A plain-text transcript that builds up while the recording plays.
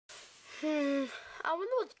I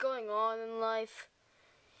wonder what's going on in life.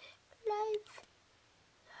 Life.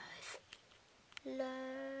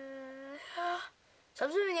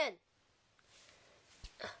 Stop zooming in.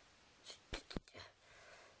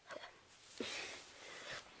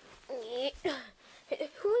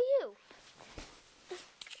 Who are you?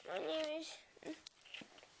 My name is.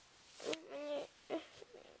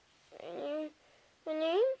 My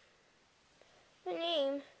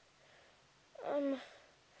name.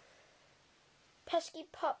 Pesky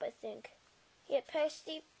Pup, I think. Yeah,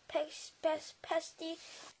 pesky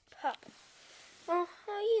Pup. Oh,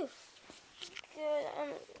 how are you? Good.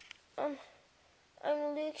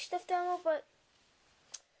 I'm Luke's stuffed animal, but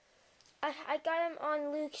I got him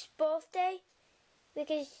on Luke's birthday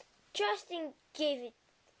because Justin gave it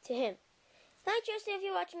to him. Hi, Justin, if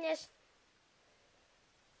you're watching this.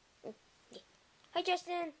 Hi,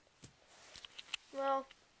 Justin. Well,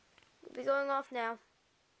 we'll be going off now.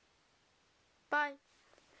 Bye.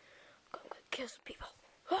 I'm gonna kill some people.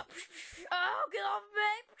 Oh, get off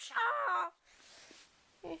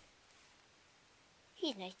me!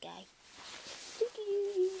 He's a nice guy.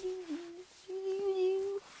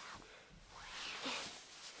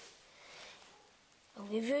 Oh,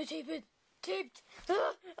 the video taped.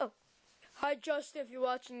 Oh, hi, Justin, if you're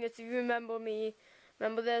watching this, if you remember me,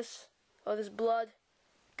 remember this? Oh, this blood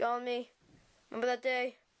got on me. Remember that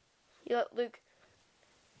day? You let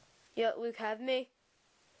Luke have me?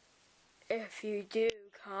 If you do,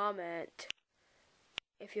 comment.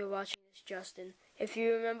 If you're watching this, Justin. If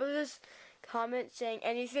you remember this, comment saying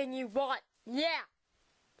anything you want. Yeah!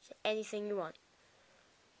 Say anything you want.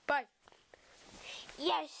 Bye.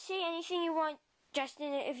 Yeah, say anything you want,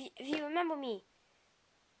 Justin, if you remember me.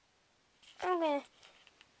 I'm gonna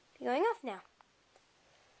be going off now.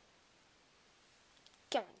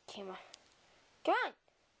 Come on, camera. Come on!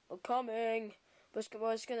 We're coming. We're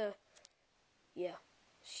just gonna... Yeah.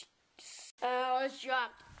 Oh, it's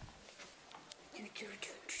dropped.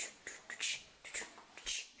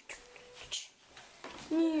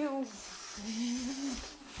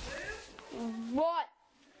 What?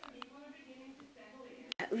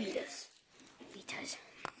 Read this. Because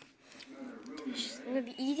I'm gonna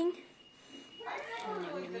be eating.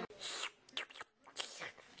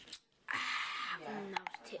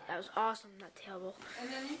 That was awesome, not terrible. And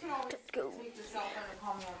then you can always Let's go. take your cell phone and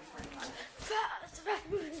call me on the screen. Fast. Let's go.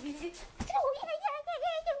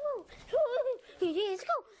 Let's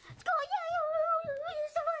go.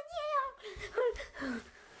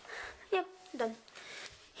 Yep, done.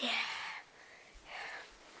 Yeah.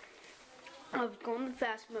 I was going the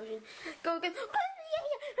fast motion. Go again.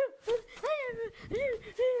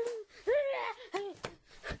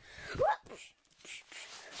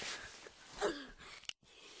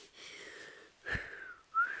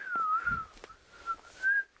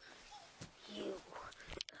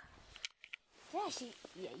 Actually,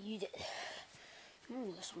 yeah, you did.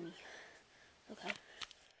 Ooh, that's me. Okay.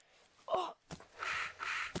 Oh.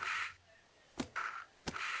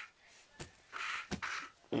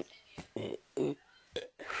 Get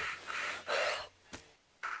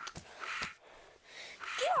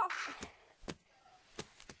off.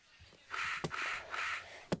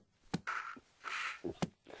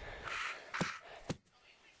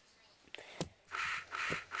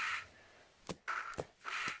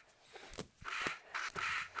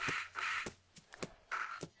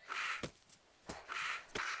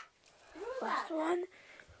 Last one.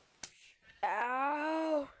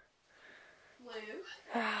 Ow. Luke.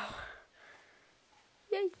 Ow.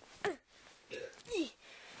 Yay.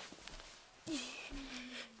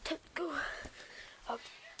 Time to go up.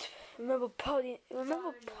 Remember Party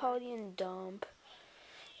and Dump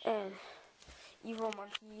and Evil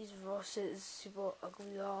Monkeys versus Super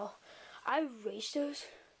Ugly Doll. I raced those.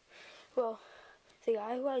 Well, the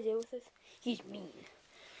guy who I did with this, he's mean.